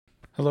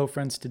Hello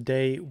friends,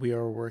 today we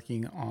are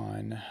working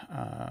on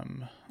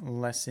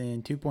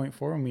lesson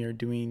 2.4 and we are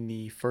doing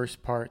the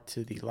first part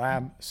to the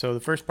lab. So the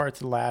first part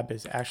to the lab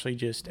is actually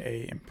just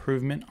a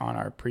improvement on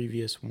our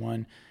previous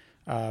lab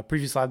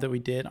that we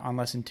did on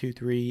lesson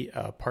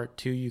 2.3, part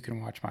 2. You can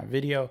watch my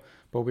video,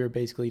 but we're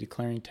basically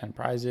declaring 10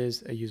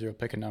 prizes. A user will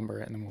pick a number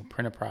and then we'll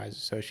print a prize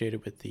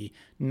associated with the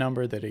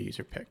number that a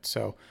user picked.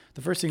 So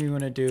the first thing we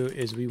want to do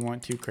is we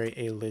want to create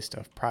a list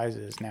of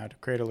prizes. Now to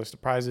create a list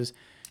of prizes,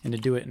 and to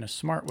do it in a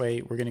smart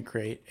way, we're going to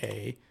create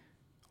a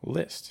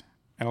list.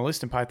 And a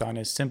list in Python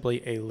is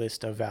simply a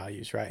list of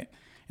values, right?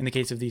 In the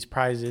case of these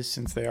prizes,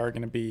 since they are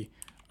going to be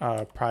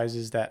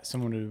prizes that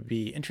someone would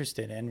be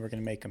interested in, we're going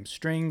to make them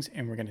strings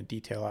and we're going to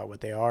detail out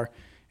what they are.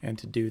 And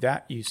to do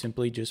that, you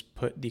simply just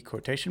put the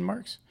quotation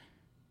marks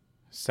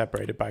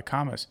separated by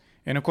commas.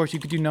 And of course, you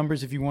could do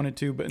numbers if you wanted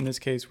to, but in this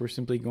case, we're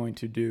simply going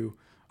to do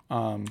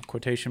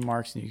quotation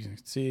marks. And you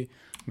can see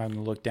I'm going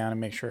to look down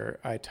and make sure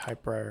I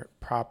type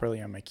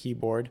properly on my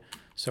keyboard.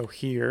 So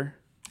here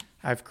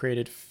I've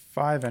created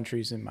 5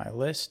 entries in my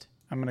list.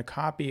 I'm going to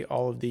copy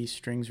all of these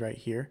strings right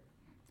here.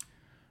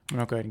 I'm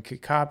going to go ahead and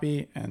click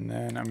copy, and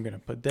then I'm going to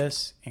put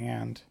this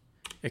and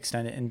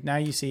extend it. And now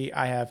you see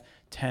I have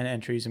 10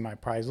 entries in my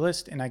prize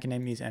list, and I can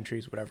name these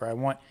entries whatever I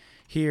want.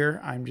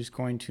 Here I'm just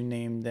going to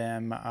name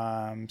them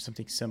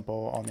something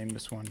simple. I'll name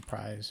this one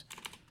prize.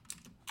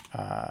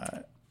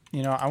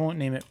 I won't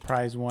name it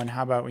prize 1.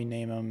 How about we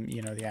name them,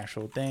 the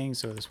actual thing?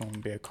 So this one will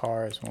be a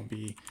car. This one will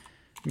be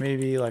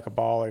maybe like a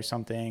ball or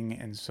something,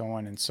 and so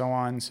on and so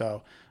on.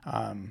 So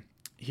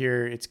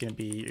here it's going to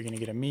be, you're going to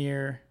get a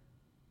mirror.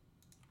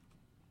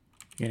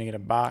 You're going to get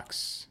a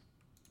box.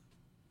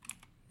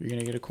 You're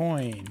going to get a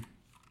coin,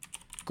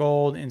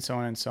 gold, and so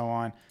on and so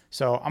on.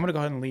 So I'm going to go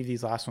ahead and leave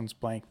these last ones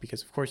blank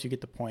because, of course, you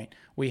get the point.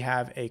 We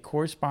have a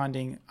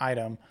corresponding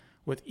item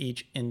with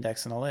each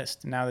index in the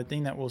list. Now, the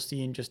thing that we'll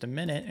see in just a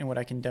minute and what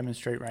I can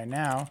demonstrate right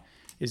now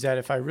is that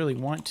if I really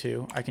want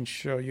to, I can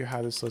show you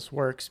how this list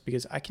works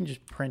because I can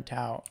just print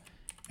out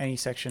any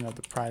section of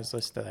the prize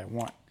list that I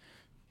want.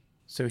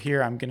 So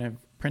here I'm going to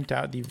print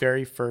out the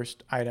very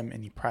first item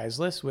in the prize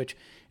list, which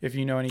if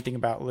you know anything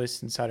about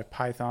lists inside of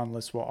Python,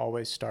 lists will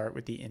always start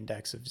with the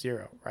index of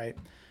 0, right?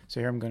 So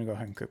here I'm going to go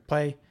ahead and click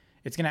play.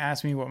 It's going to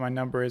ask me what my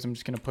number is. I'm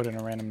just going to put in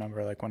a random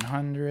number like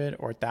 100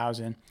 or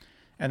 1,000.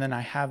 And then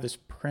I have this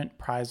print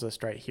prize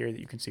list right here that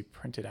you can see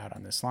printed out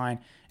on this line,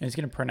 and it's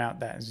going to print out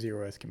that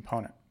 0th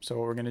component. So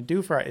what we're going to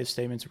do for our if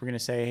statements, we're going to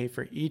say, hey,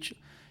 for each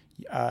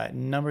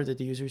number that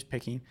the user is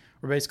picking,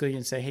 we're basically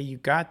going to say, hey, you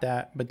got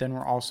that, but then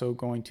we're also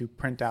going to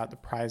print out the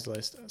prize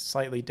list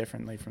slightly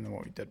differently from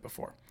what we did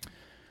before.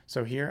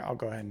 So here, I'll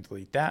go ahead and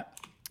delete that.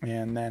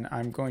 And then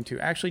I'm going to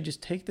actually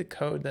just take the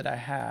code that I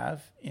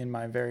have in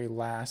my very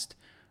last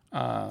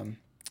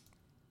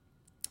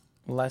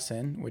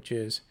lesson, which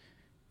is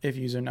if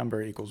user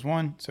number equals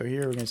 1. So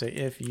here we're going to say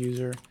if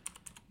user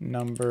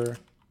number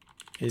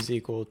is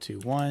equal to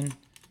 1.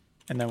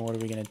 And then what are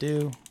we going to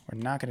do? We're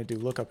not going to do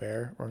lookup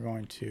error. We're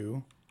going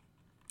to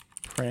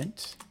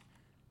print.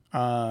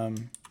 We're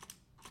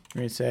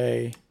going to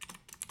say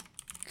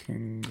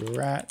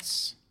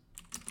congrats,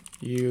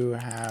 you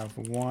have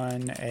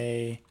won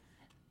a.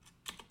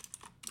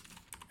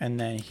 And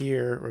then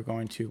here we're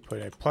going to put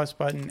a plus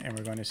button and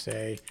we're going to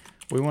say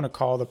we want to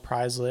call the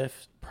prize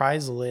list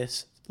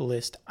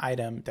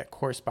item that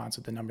corresponds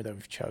with the number that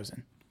we've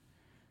chosen.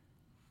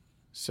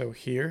 So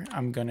here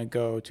I'm going to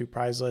go to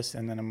prize list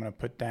and then I'm going to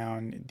put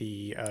down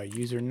the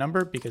user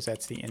number because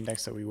that's the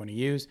index that we want to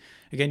use.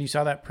 Again, you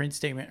saw that print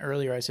statement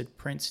earlier. I said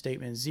print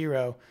statement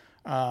 0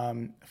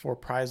 for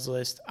prize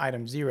list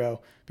item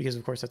 0 because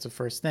of course that's the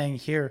first thing.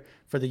 Here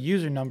for the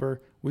user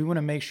number, we want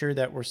to make sure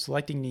that we're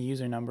selecting the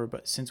user number,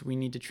 but since we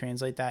need to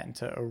translate that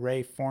into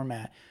array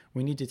format,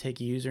 we need to take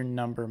user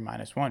number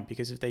minus 1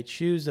 because if they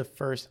choose the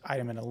first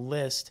item in a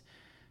list,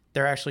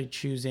 they're actually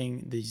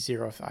choosing the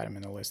 0th item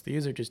in the list. The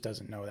user just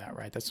doesn't know that,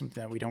 right? That's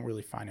something that we don't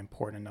really find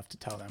important enough to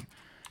tell them.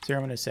 So here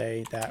I'm going to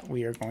say that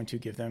we are going to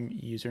give them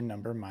user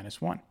number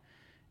minus 1.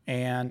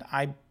 And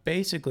I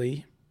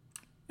basically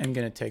am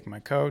going to take my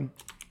code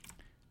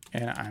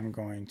and I'm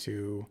going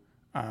to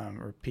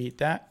repeat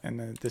that. And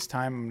then this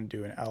time I'm going to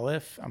do an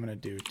elif. I'm going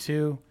to do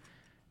 2.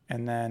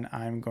 And then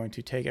I'm going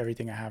to take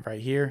everything I have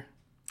right here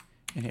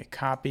and hit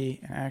copy.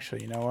 And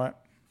actually, you know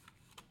what?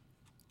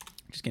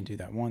 I'm just going to do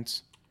that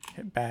once.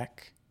 Hit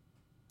back.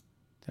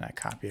 Then I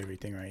copy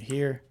everything right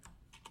here.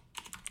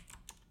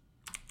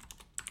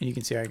 And you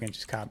can see I can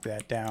just copy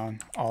that down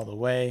all the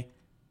way.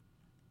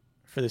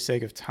 For the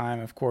sake of time,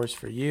 of course,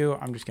 for you,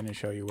 I'm just going to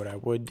show you what I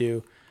would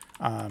do.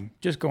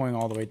 Just going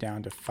all the way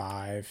down to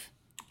 5,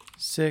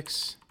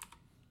 6,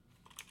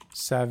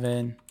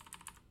 7,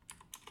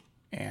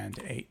 and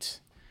 8.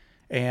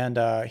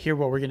 And here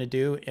what we're going to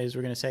do is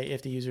we're going to say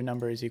if the user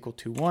number is equal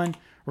to 1,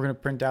 we're going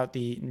to print out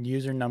the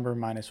user number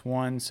minus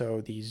 1. So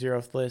the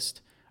 0th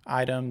list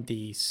item,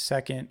 the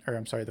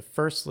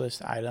first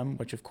list item,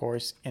 which of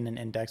course in an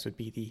index would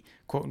be the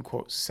quote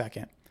unquote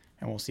second.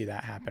 And we'll see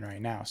that happen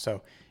right now.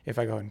 So if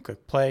I go ahead and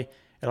click play,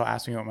 it'll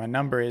ask me what my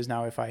number is.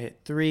 Now, if I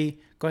hit 3,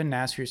 go ahead and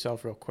ask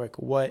yourself real quick,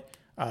 what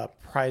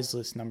prize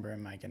list number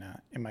am I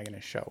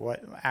gonna show?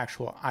 What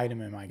actual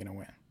item am I gonna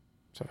win?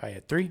 So if I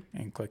hit 3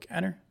 and click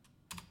enter,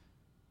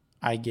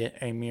 I get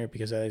a mirror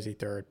because that is a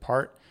third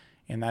part.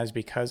 And that is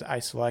because I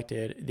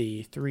selected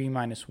the 3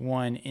 -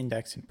 1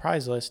 index and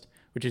prize list,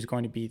 which is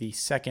going to be the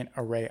second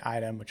array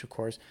item, which of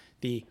course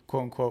the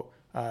quote unquote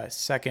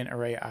second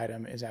array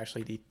item is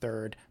actually the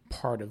third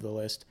part of the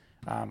list.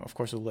 Of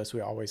course, the list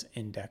we always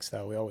index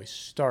though. We always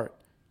start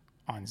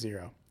on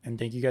 0. And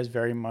thank you guys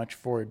very much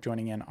for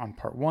joining in on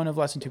part 1 of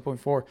lesson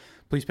 2.4.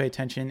 Please pay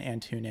attention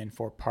and tune in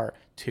for part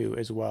 2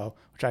 as well,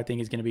 which I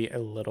think is going to be a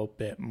little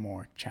bit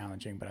more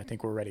challenging, but I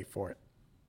think we're ready for it.